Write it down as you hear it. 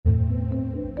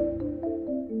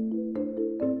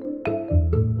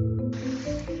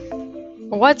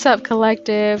What's up,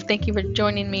 collective? Thank you for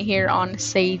joining me here on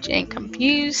Sage and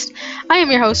Confused. I am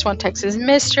your host, One Texas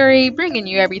Mystery, bringing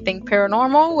you everything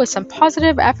paranormal with some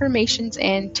positive affirmations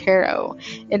and tarot.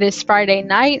 It is Friday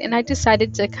night, and I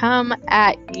decided to come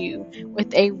at you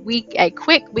with a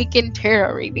quick weekend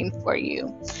tarot reading for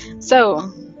you.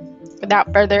 So,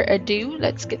 without further ado,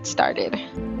 let's get started.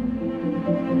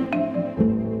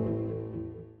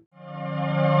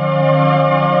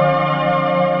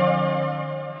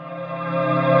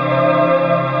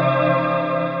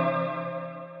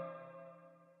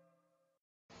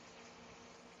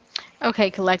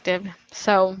 Okay, collective.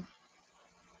 So,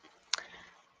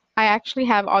 I actually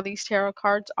have all these tarot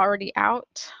cards already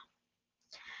out.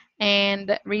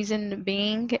 And reason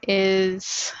being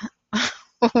is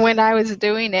when I was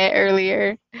doing it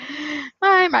earlier,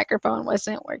 my microphone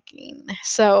wasn't working.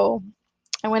 So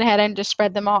I went ahead and just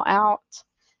spread them all out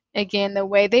again the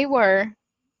way they were.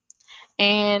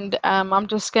 And I'm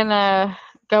just going to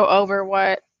go over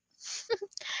what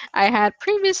I had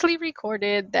previously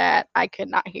recorded that I could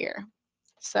not hear.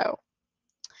 So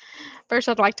first,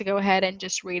 I'd like to go ahead and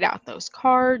just read out those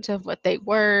cards of what they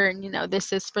were. And,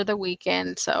 this is for the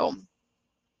weekend. So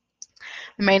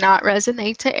it may not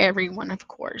resonate to everyone, of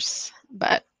course,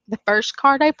 but the first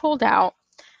card I pulled out,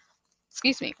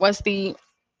 was the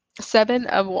Seven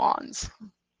of Wands.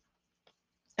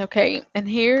 Okay, and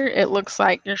here it looks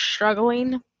like you're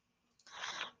struggling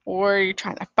or you're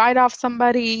trying to fight off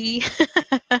somebody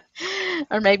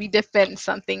or maybe defend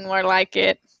something more like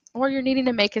it, or you're needing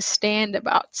to make a stand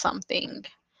about something.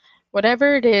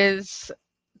 Whatever it is,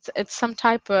 it's some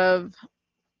type of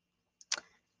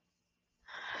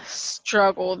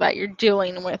struggle that you're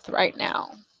dealing with right now,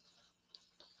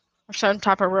 or some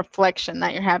type of reflection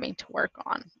that you're having to work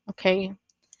on. Okay,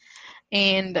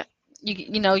 and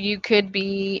you could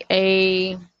be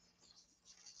a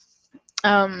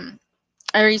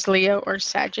Aries, Leo, or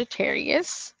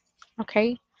Sagittarius.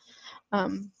 Okay,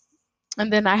 um, and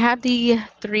then I have the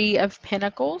Three of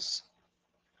Pentacles.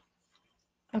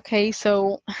 Okay,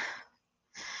 so it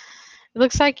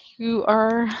looks like you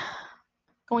are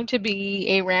going to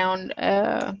be around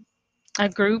a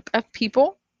group of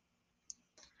people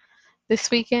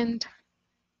this weekend.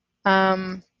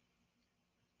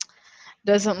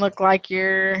 Doesn't look like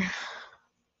you're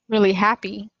really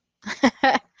happy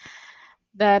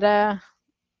that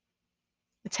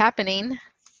it's happening.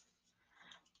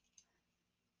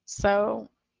 So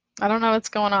I don't know what's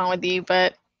going on with you,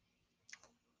 but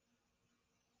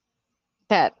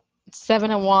that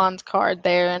Seven of Wands card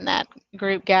there in that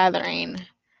group gathering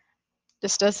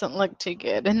just doesn't look too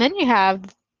good. And then you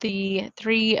have the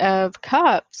Three of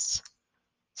Cups.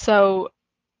 So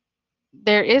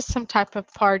there is some type of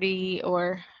party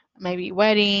or maybe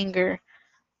wedding or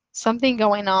something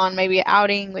going on, maybe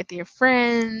outing with your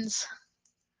friends.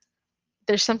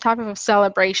 There's some type of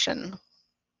celebration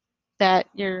that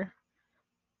you're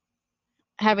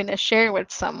having to share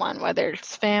with someone, whether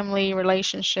it's family,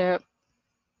 relationship,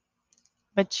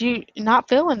 but you're not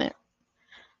feeling it,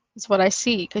 is what I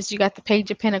see, because you got the Page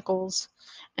of Pentacles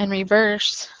in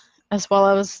reverse as well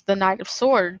as the Knight of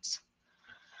Swords.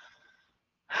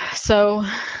 So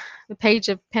the Page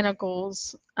of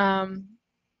Pentacles,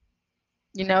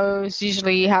 is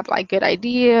usually you have like good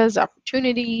ideas,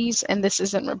 opportunities, and this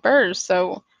is in reverse.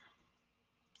 So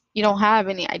you don't have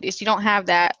any ideas. You don't have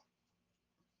that,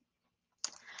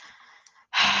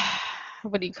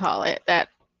 what do you call it? That,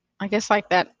 I guess, like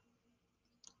that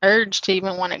urge to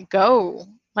even want to go.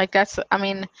 Like I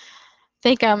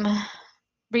think I'm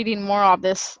reading more off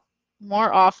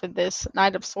of this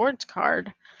Knight of Swords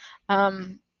card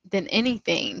than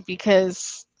anything,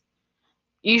 because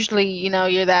usually,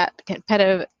 you're that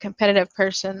competitive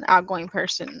person, outgoing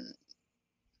person,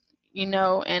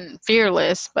 and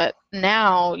fearless, but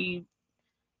now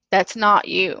that's not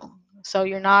you. So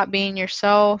you're not being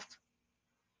yourself.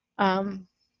 Um,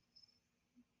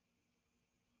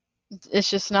 it's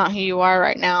just not who you are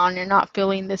right now, and you're not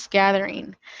feeling this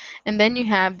gathering. And then you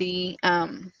have the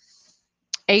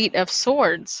Eight of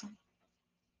Swords.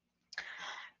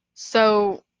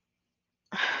 So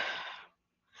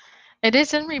it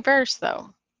is in reverse,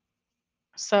 though.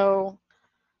 So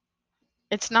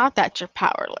it's not that you're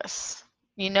powerless.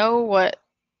 You know what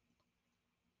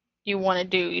you want to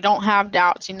do. You don't have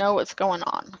doubts. You know what's going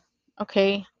on.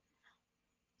 Okay?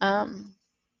 Um,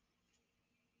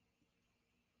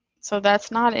 so that's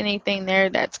not anything there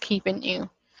that's keeping you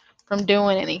from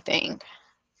doing anything.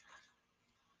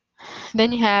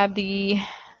 Then you have the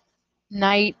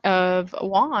Knight of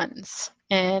Wands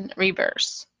in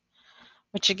reverse,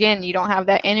 which again, you don't have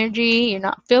that energy. You're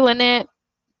not feeling it.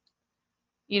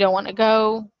 You don't want to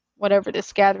go. whatever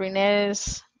this gathering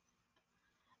is.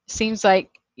 Seems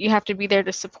like you have to be there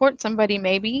to support somebody,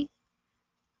 maybe.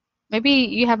 Maybe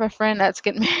you have a friend that's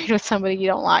getting married with somebody you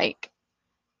don't like.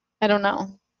 I don't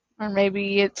know. Or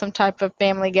maybe it's some type of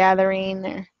family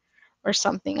gathering or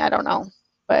something. I don't know.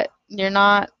 But you're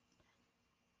not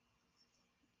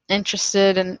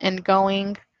interested in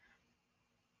going,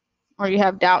 or you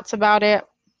have doubts about it.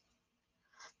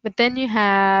 But then you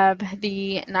have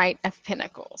the Knight of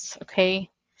Pentacles, okay,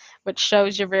 which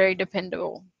shows you're very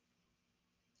dependable.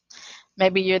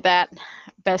 Maybe you're that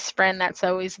best friend that's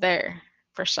always there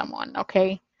for someone,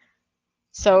 okay?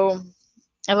 So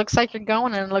it looks like you're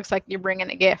going, and it looks like you're bringing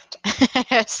a gift.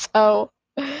 So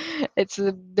it's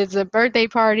a birthday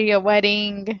party, a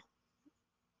wedding,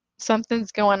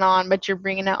 something's going on, but you're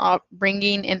bringing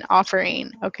an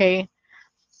offering, okay?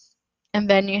 And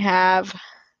then you have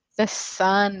the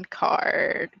Sun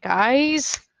card,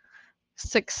 guys.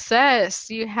 Success.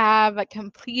 You have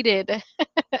completed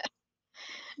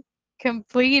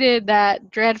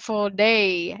that dreadful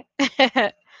day.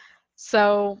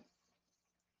 So,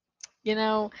 you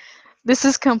know, this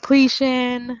is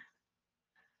completion.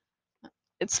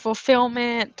 It's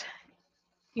fulfillment.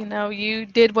 You know, you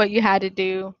did what you had to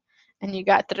do and you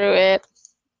got through it,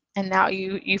 and now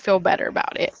you feel better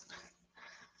about it.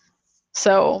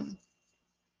 So,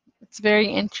 it's very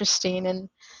interesting. And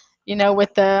you know,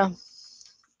 with the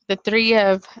 3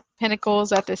 of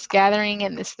Pentacles at this gathering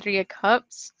and this 3 of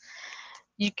Cups,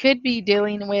 you could be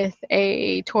dealing with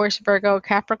a Taurus, Virgo,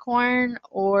 Capricorn,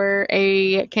 or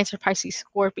a Cancer, Pisces,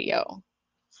 Scorpio.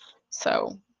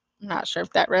 So I'm not sure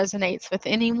if that resonates with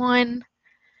anyone,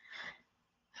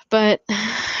 but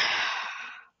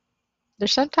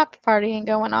there's some type of partying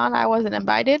going on. I wasn't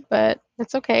invited, but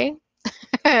it's okay.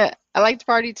 I like to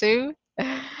party too.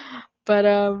 But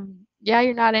yeah,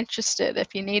 you're not interested.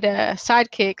 If you need a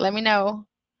sidekick, let me know.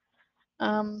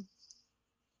 Um,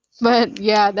 but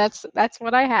yeah, that's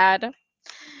what I had.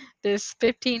 This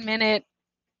 15-minute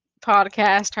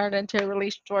podcast turned into a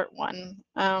really short one.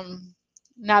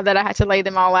 Now that I had to lay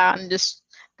them all out and just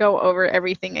go over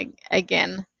everything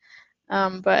again.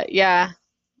 But yeah,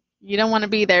 you don't want to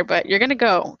be there, but you're gonna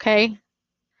go, okay?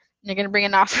 You're gonna bring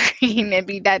an offering and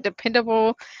be that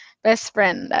dependable best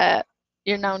friend that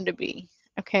you're known to be,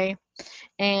 okay?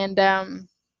 And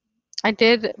I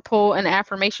did pull an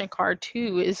affirmation card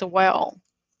too as well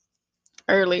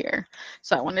earlier,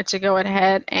 so I wanted to go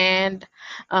ahead and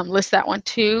list that one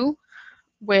too,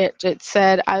 which it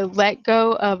said, I let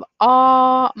go of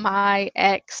all my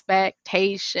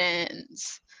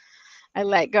expectations. I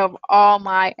let go of all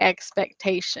my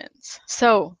expectations.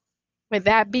 So, with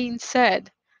that being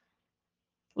said,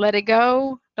 let it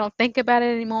go. Don't think about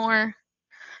it anymore.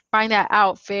 Find that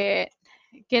outfit.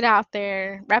 Get out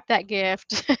there, wrap that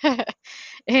gift,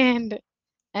 and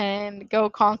go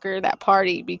conquer that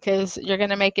party, because you're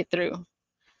going to make it through.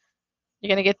 You're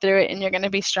going to get through it, and you're going to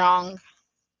be strong.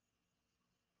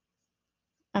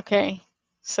 Okay.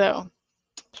 So,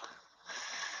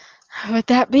 with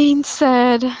that being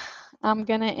said, I'm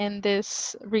going to end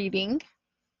this reading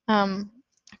um,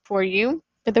 for you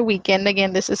for the weekend.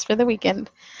 Again, this is for the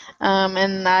weekend.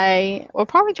 And I will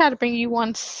probably try to bring you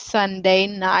one Sunday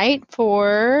night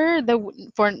for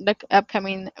the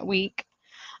upcoming week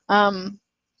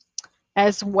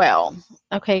as well.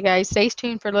 Okay, guys, stay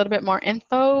tuned for a little bit more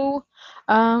info.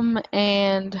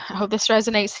 And I hope this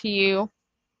resonates to you.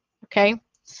 Okay.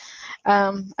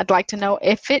 I'd like to know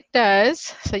if it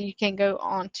does, so you can go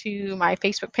on to my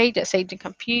Facebook page at Sage and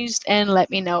Confused and let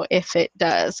me know if it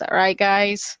does. All right,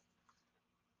 guys.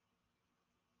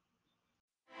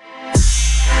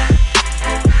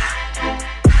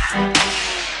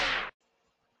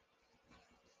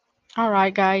 All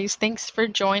right, guys, thanks for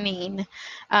joining.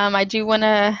 I do want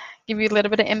to give you a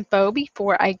little bit of info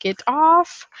before I get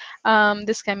off.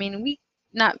 This coming week,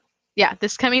 not, yeah,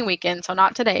 this coming weekend, so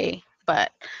not today,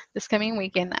 but this coming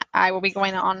weekend, I will be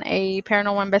going on a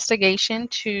paranormal investigation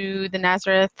to the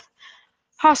Nazareth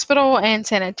Hospital and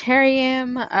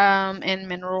Sanitarium in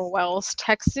Mineral Wells,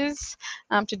 Texas,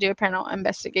 to do a paranormal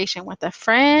investigation with a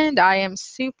friend. I am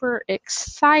super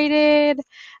excited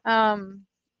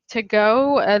to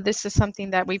go. This is something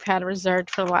that we've had reserved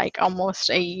for like almost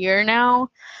a year now.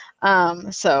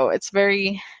 So it's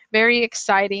very, very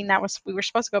exciting. We were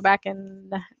supposed to go back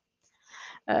in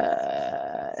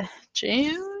uh,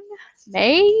 June,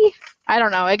 May. I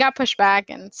don't know. It got pushed back,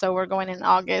 and so we're going in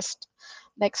August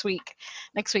next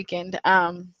weekend.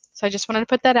 So I just wanted to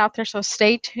put that out there. So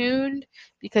stay tuned,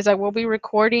 because I will be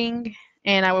recording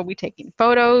and I will be taking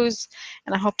photos,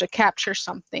 and I hope to capture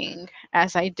something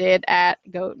as I did at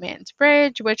Goatman's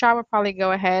Bridge, which I will probably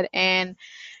go ahead and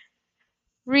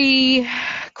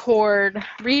re-record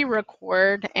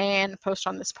and post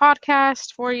on this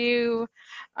podcast for you.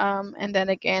 And then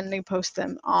again, we post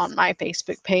them on my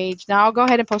Facebook page. Now I'll go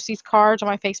ahead and post these cards on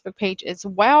my Facebook page as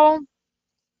well.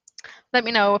 Let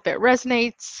me know if it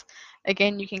resonates.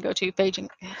 Again, you can go to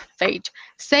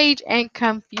Sage and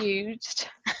Confused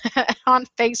on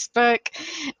Facebook,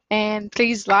 and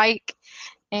please like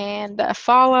and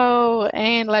follow,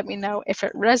 and let me know if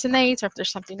it resonates or if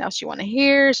there's something else you want to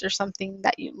hear. Is there something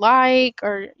that you like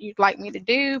or you'd like me to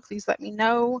do? Please let me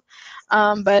know.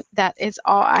 But that is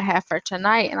all I have for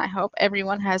tonight, and I hope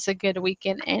everyone has a good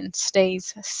weekend and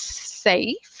stays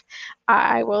safe.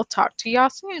 I will talk to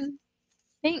y'all soon.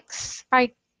 Thanks.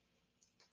 Bye.